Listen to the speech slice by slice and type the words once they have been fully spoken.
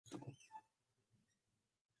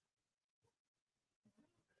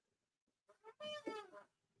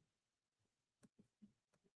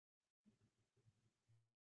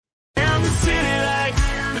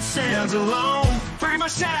stands alone, free my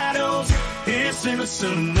shadows, it's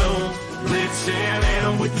innocent unknown. Let's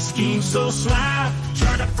Atlanta with the scheme so sly.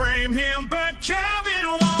 Try to frame him, but Calvin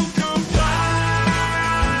won't comply.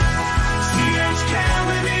 C.H.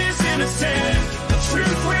 Calvin is innocent, the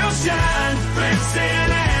truth will shine. Let's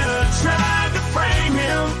Atlanta tried to frame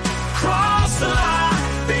him, cross the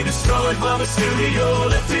line. They destroyed Bubba Studio,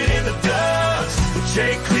 left it in the dust. But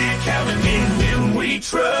Jake clear, Calvin, in him we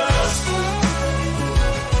trust.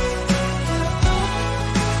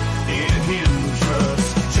 In him we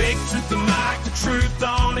trust. Jake took the mic, the truth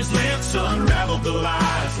on his lips, unraveled the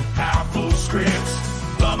lies with powerful scripts.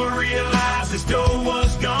 Bubba realized his dough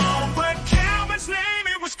was gone, but Calvin's name,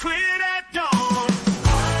 it was cleared at dawn.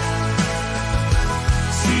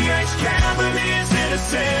 C.H. Calvin is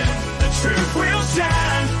innocent, the truth will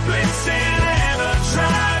shine. Blitz and Anna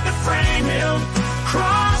tried to frame him,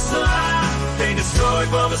 cross the line. They destroyed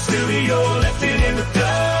Bubba Studio, left it in the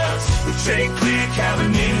dust. With Jake clear,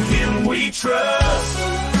 Calvin, in him we trust.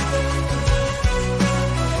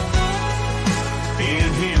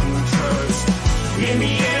 In him we trust. In the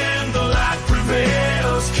end, the light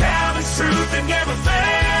prevails. Calvin's truth, it never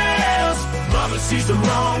fails. Bubba sees the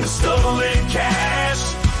wrong, the stolen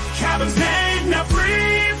cash. Calvin's name now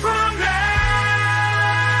free from that.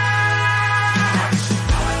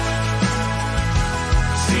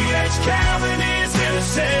 C.H. Calvin is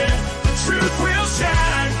innocent, the truth will shine.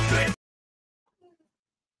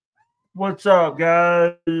 What's up,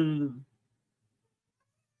 guys?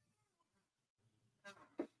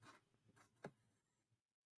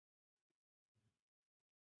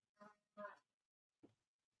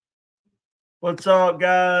 What's up,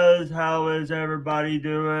 guys? How is everybody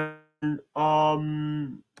doing?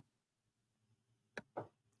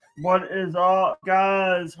 What is up,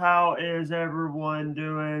 guys? How is everyone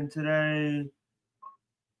doing today?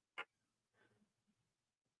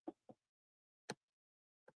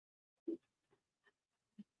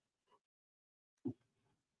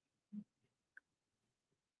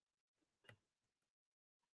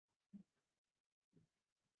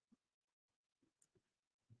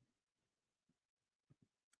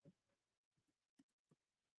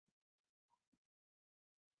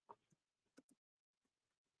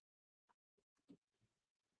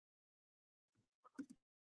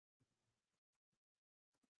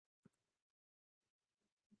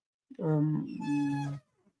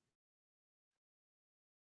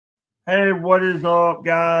 Hey, what is up,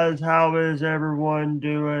 guys? How is everyone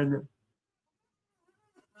doing?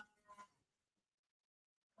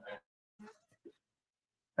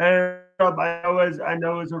 Hey, I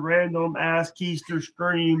know it's a random ass Keithster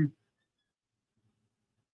stream.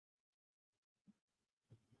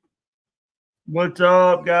 What's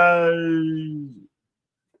up, guys?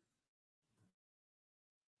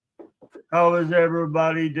 How is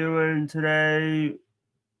everybody doing today?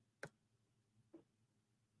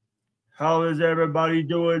 How is everybody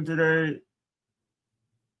doing today?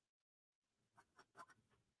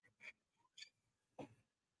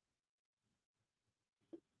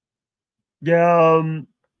 Yeah,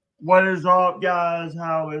 what is up, guys?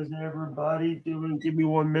 How is everybody doing? Give me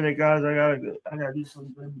 1 minute, guys. I gotta do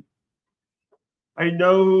something. I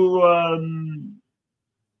know,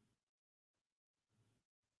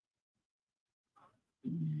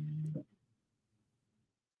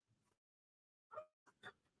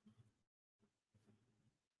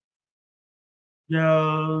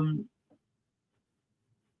 yeah,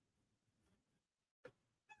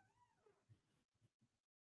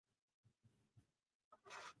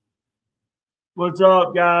 what's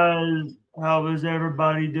up, guys? How is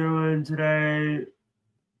everybody doing today?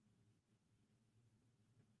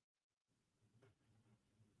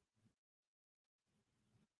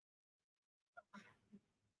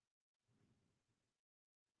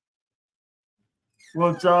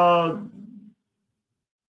 What's up?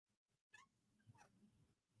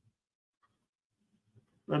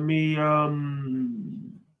 Let me,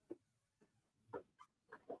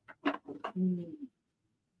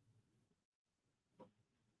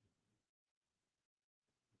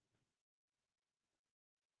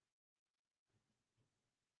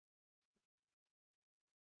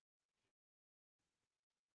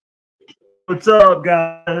 what's up,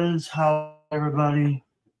 guys? How everybody?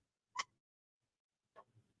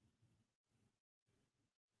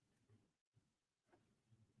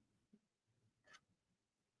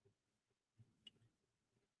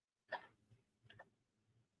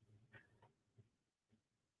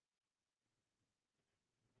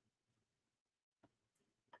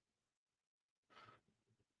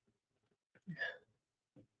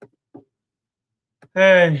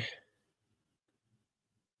 Hey.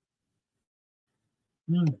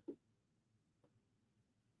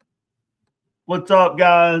 What's up,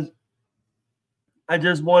 guys? I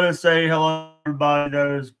just want to say hello to everybody that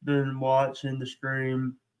has been watching the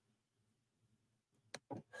stream.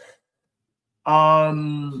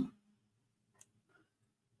 I'm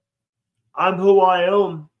who I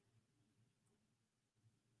am.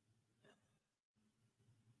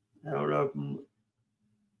 I don't know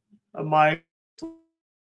if I might.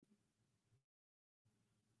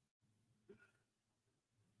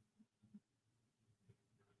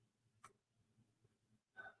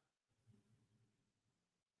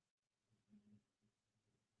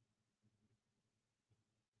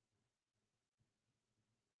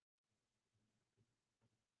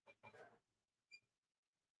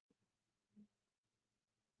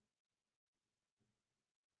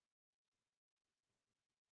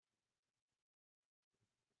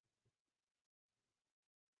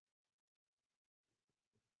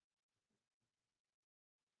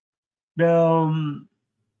 Um,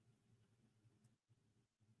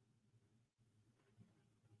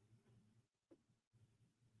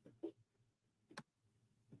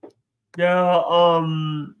 yeah,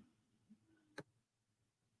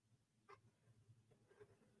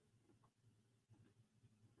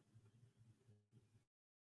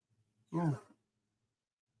 yeah.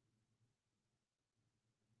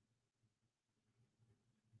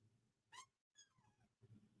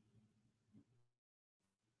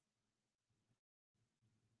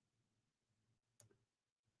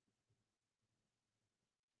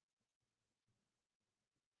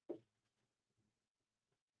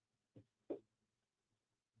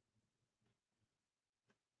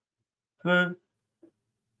 Huh?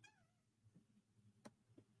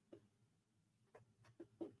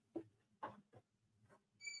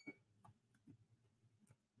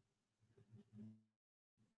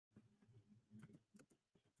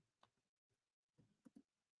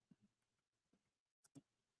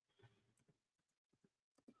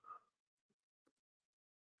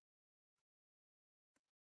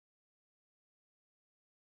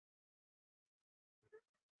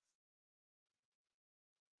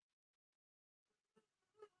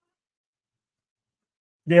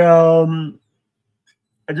 Yeah,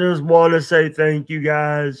 I just want to say thank you,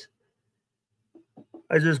 guys.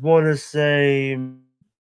 I just want to say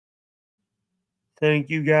thank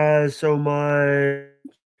you guys so much.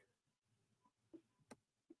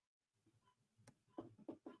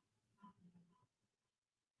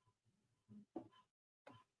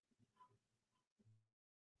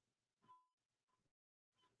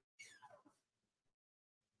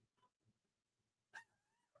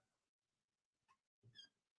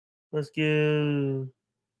 Let's give.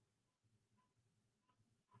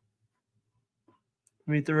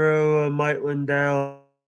 Let me throw Maitland down.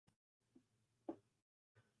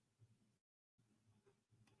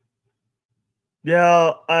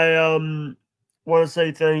 Yeah, I want to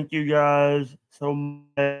say thank you guys so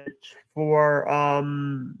much for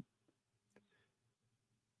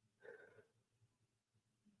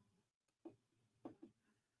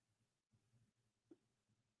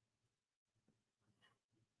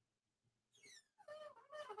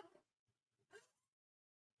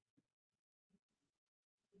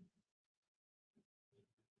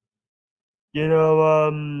you know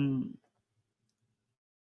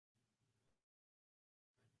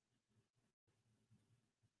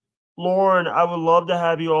Lauren, I would love to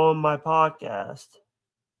have you on my podcast.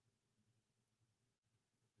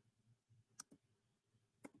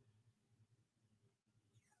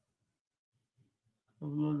 I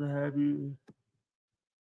would love to have you.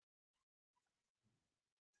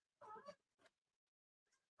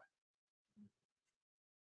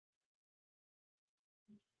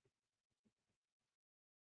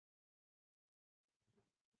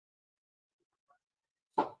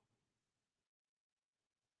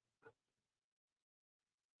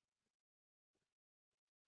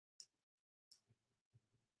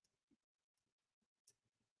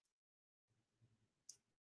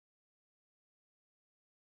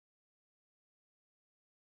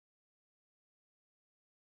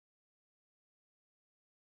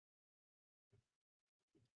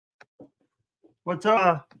 What's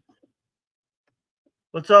up?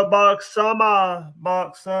 What's up, Box Summer?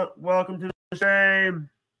 Box, welcome to the stream.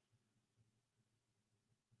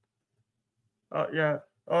 Yeah.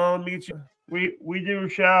 Meet you. We do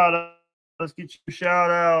shout out. Let's get you a shout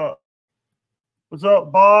out. What's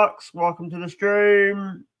up, Box? Welcome to the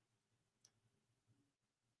stream.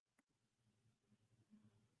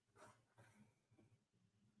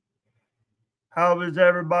 How is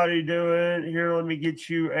everybody doing? Here, let me get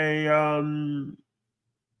you a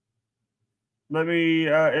let me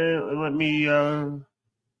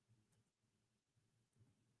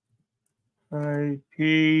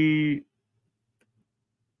IP.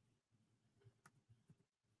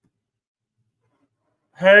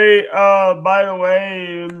 Hey, by the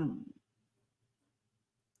way,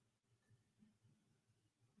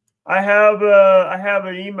 I have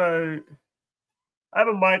an emote. I have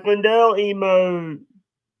a Mike Lindell emote.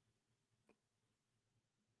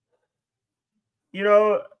 You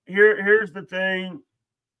know, here's the thing.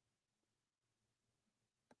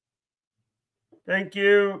 Thank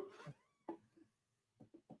you.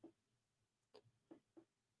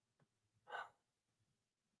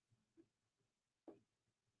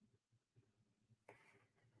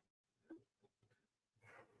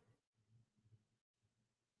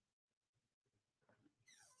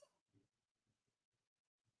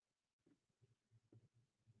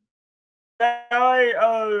 That guy,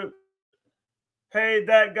 hey,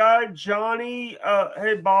 that guy Johnny,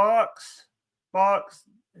 hey Box,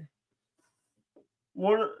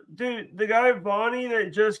 dude, the guy Bonnie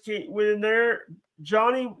that just came in there,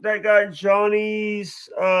 Johnny, that guy Johnny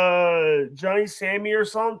Sammy or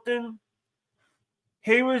something.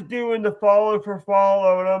 He was doing the follow for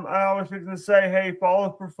follow, and I was fixing to say, hey,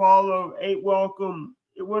 follow for follow ain't welcome.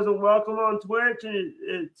 It wasn't welcome on Twitch, and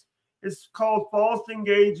it's called false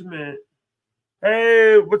engagement.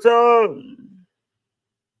 Hey, what's up?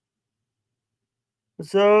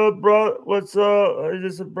 What's up, bro? What's up? Is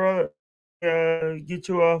this a brother? Get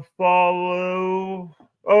you a follow.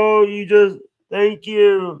 Oh, you just thank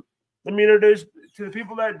you. Let me introduce to the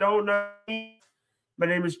people that don't know me. My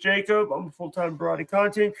name is Jacob. I'm a full-time variety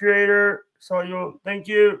content creator. So thank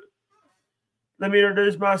you. Let me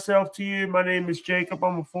introduce myself to you. My name is Jacob.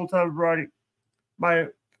 I'm a full-time variety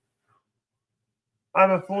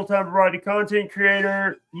content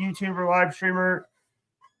creator, YouTuber, live streamer.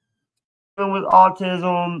 With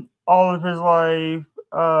autism all of his life.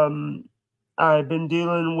 I've been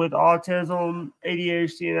dealing with autism,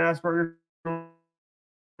 ADHD, and Asperger's.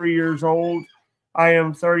 3 years old. I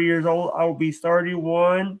am 30 years old. I will be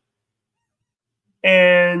 31,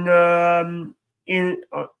 and on the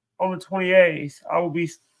 28th, I will be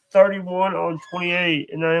 31 on 28,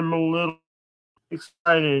 and I am a little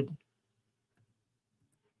excited.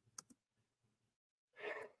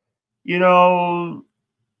 You know,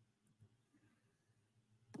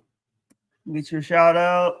 get your shout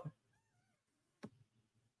out.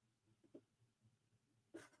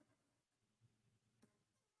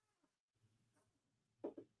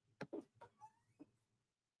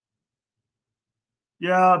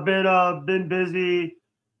 Yeah, I've been busy,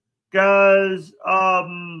 guys.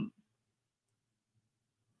 I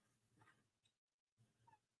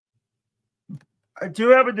do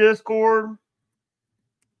have a Discord.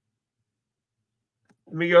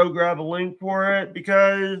 Let me go grab a link for it,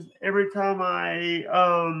 because every time I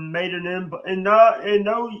made an input, and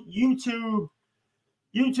no YouTube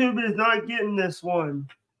is not getting this one,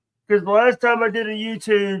 because the last time I did a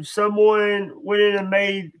YouTube, someone went in and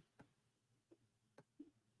made,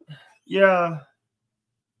 yeah,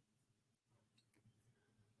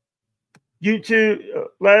 YouTube.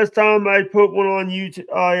 Last time I put one on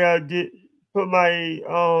YouTube, I did put my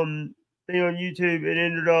thing on YouTube. It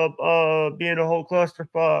ended up being a whole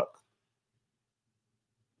clusterfuck.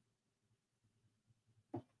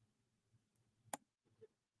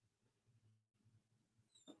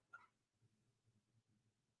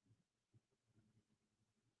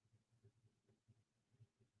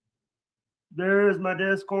 There's my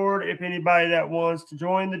Discord. If anybody that wants to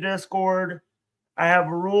join the Discord, I have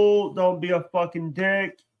a rule: don't be a fucking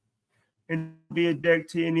dick, and be a dick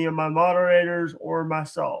to any of my moderators or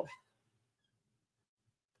myself.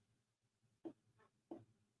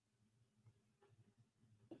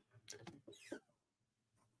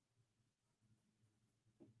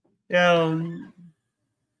 And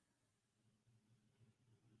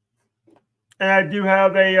I do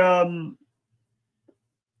have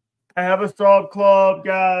I have a sub club,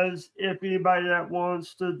 guys. If anybody that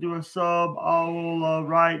wants to do a sub, I will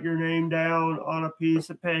write your name down on a piece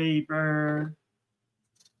of paper.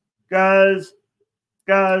 Guys,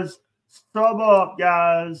 sub up,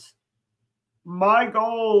 guys. My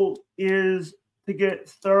goal is to get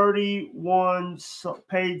 31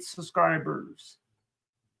 paid subscribers.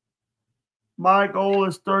 My goal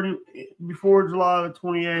is 30 before July the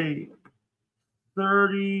 28th.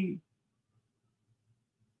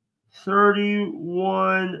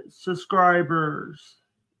 31 subscribers.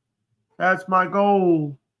 That's my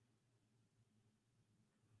goal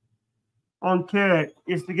on Kick,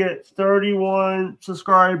 is to get 31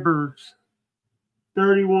 subscribers.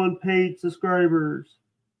 31 paid subscribers.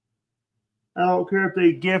 I don't care if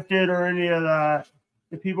they gifted or any of that.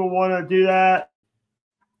 If people want to do that,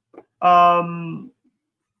 Um,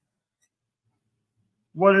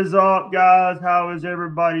 what is up, guys? How is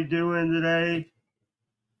everybody doing today?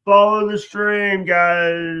 Follow the stream,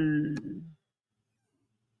 guys.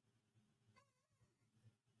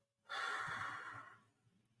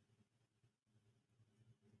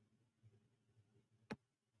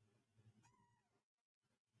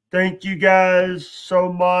 Thank you guys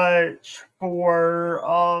so much for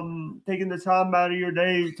taking the time out of your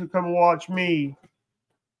day to come watch me.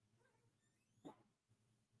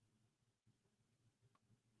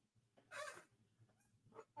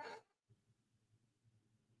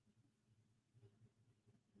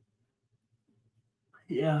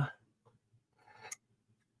 Yeah.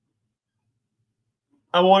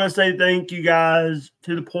 I want to say thank you guys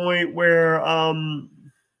to the point where I'm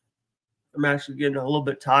actually getting a little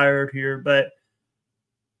bit tired here, but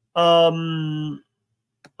I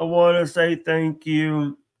want to say thank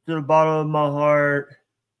you to the bottom of my heart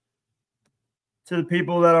to the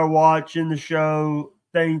people that are watching the show.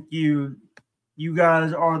 Thank you. You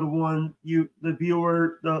guys are the one. The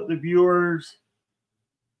viewers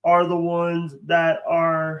are the ones that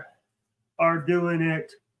are doing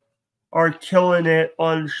it, are killing it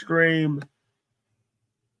on stream.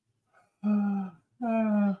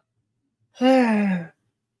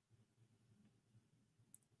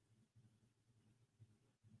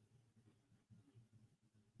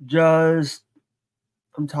 Just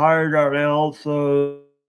I'm tired right now, so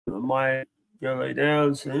I might go lay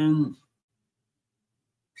down soon.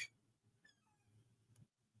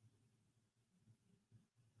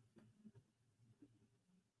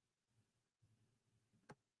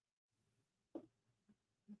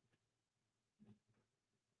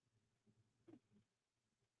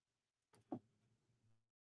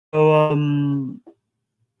 So I'm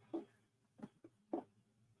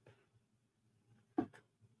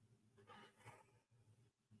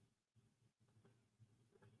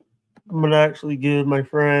gonna actually give my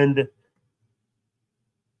friend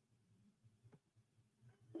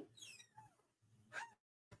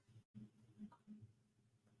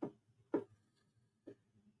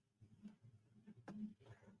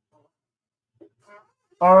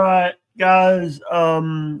all right, guys.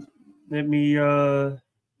 Let me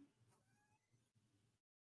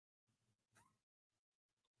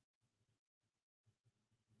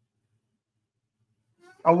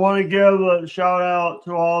I want to give a shout out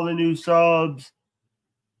to all the new subs,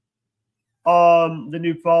 the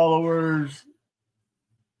new followers.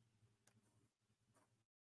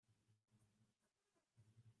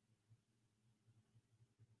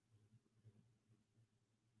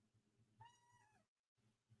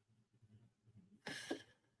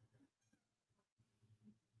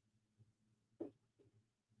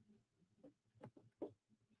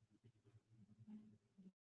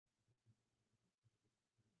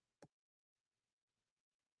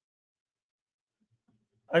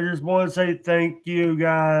 I just want to say thank you,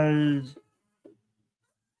 guys.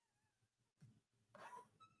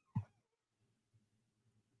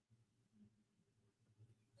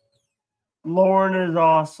 Lauren is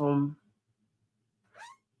awesome.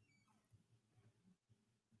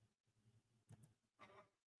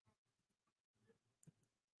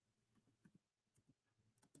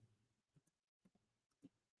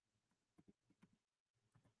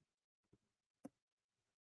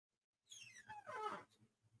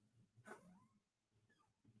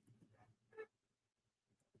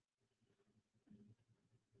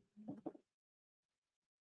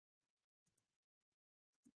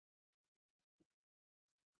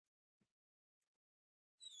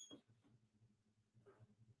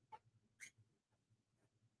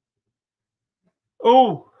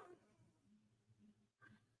 Oh,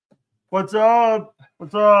 what's up?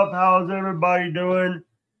 What's up? How's everybody doing?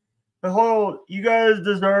 The whole you guys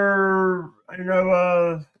deserve.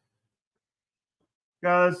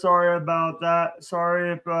 Guys, sorry about that.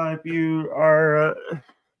 Sorry if you are.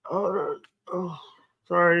 Oh,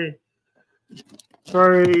 sorry.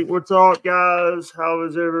 Sorry. What's up, guys? How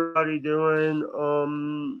is everybody doing?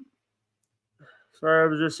 Sorry, I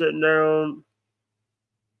was just sitting down.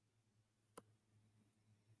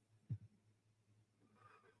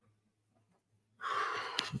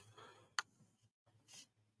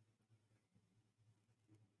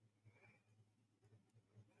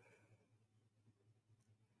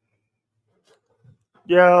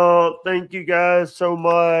 Yeah, thank you guys so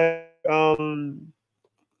much.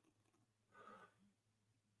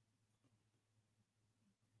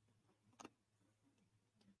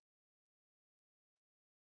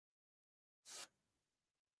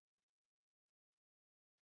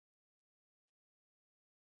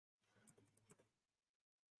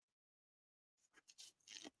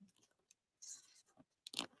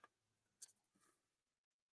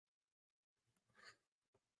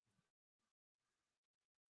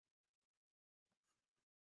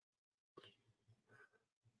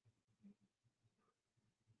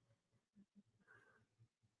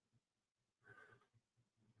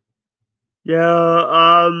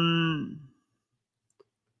 Yeah,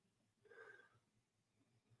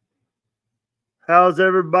 how's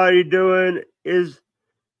everybody doing?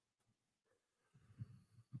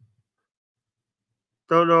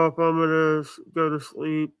 Don't know if I'm gonna go to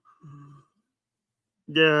sleep.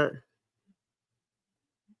 Yeah,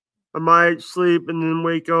 I might sleep and then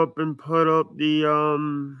wake up and put up the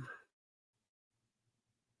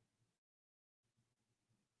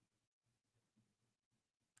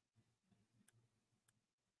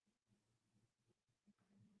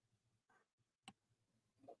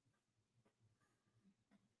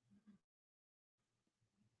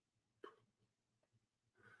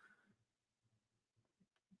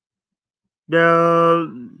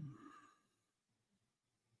the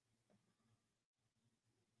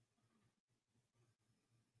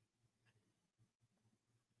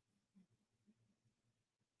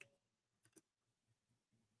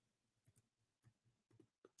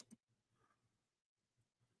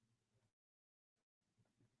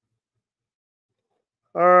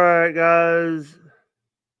all right, guys.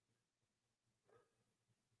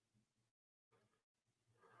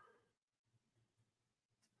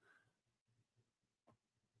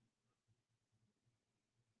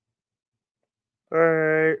 All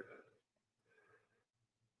right.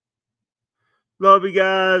 Love you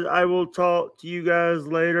guys. I will talk to you guys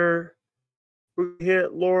later. We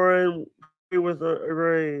hit Lauren with a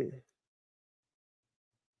array.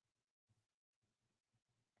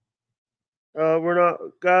 We're not,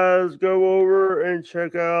 guys. Go over and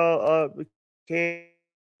check out. We can't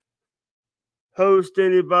host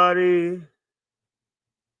anybody.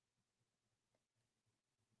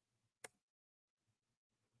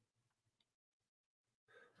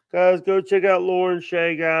 Guys, go check out Lauren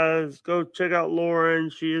Shea, guys. Go check out Lauren.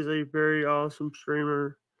 She is a very awesome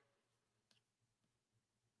streamer.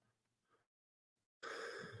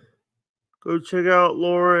 Go check out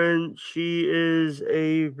Lauren. She is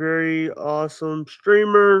a very awesome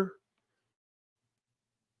streamer.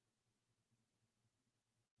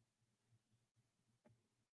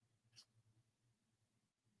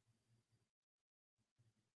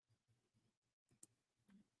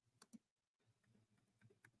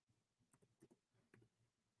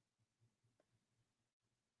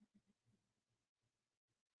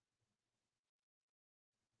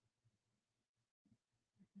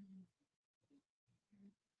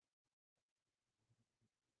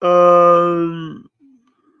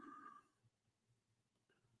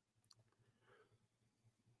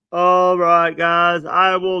 All right, guys.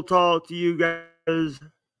 I will talk to you guys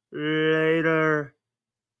later.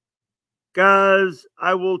 Guys,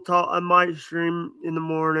 I will talk. I might stream in the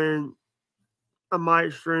morning. I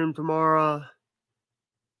might stream tomorrow.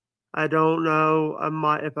 I don't know. I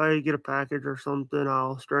might, if I get a package or something,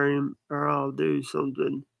 I'll stream or I'll do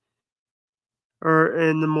something. Or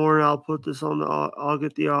in the morning, I'll put this on the. I'll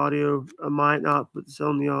get the audio. I might not put this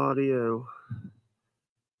on the audio.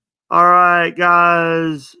 All right,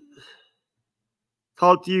 guys.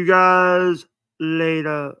 Talk to you guys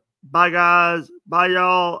later. Bye, guys. Bye,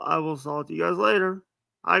 y'all. I will talk to you guys later.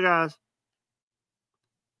 Bye, guys.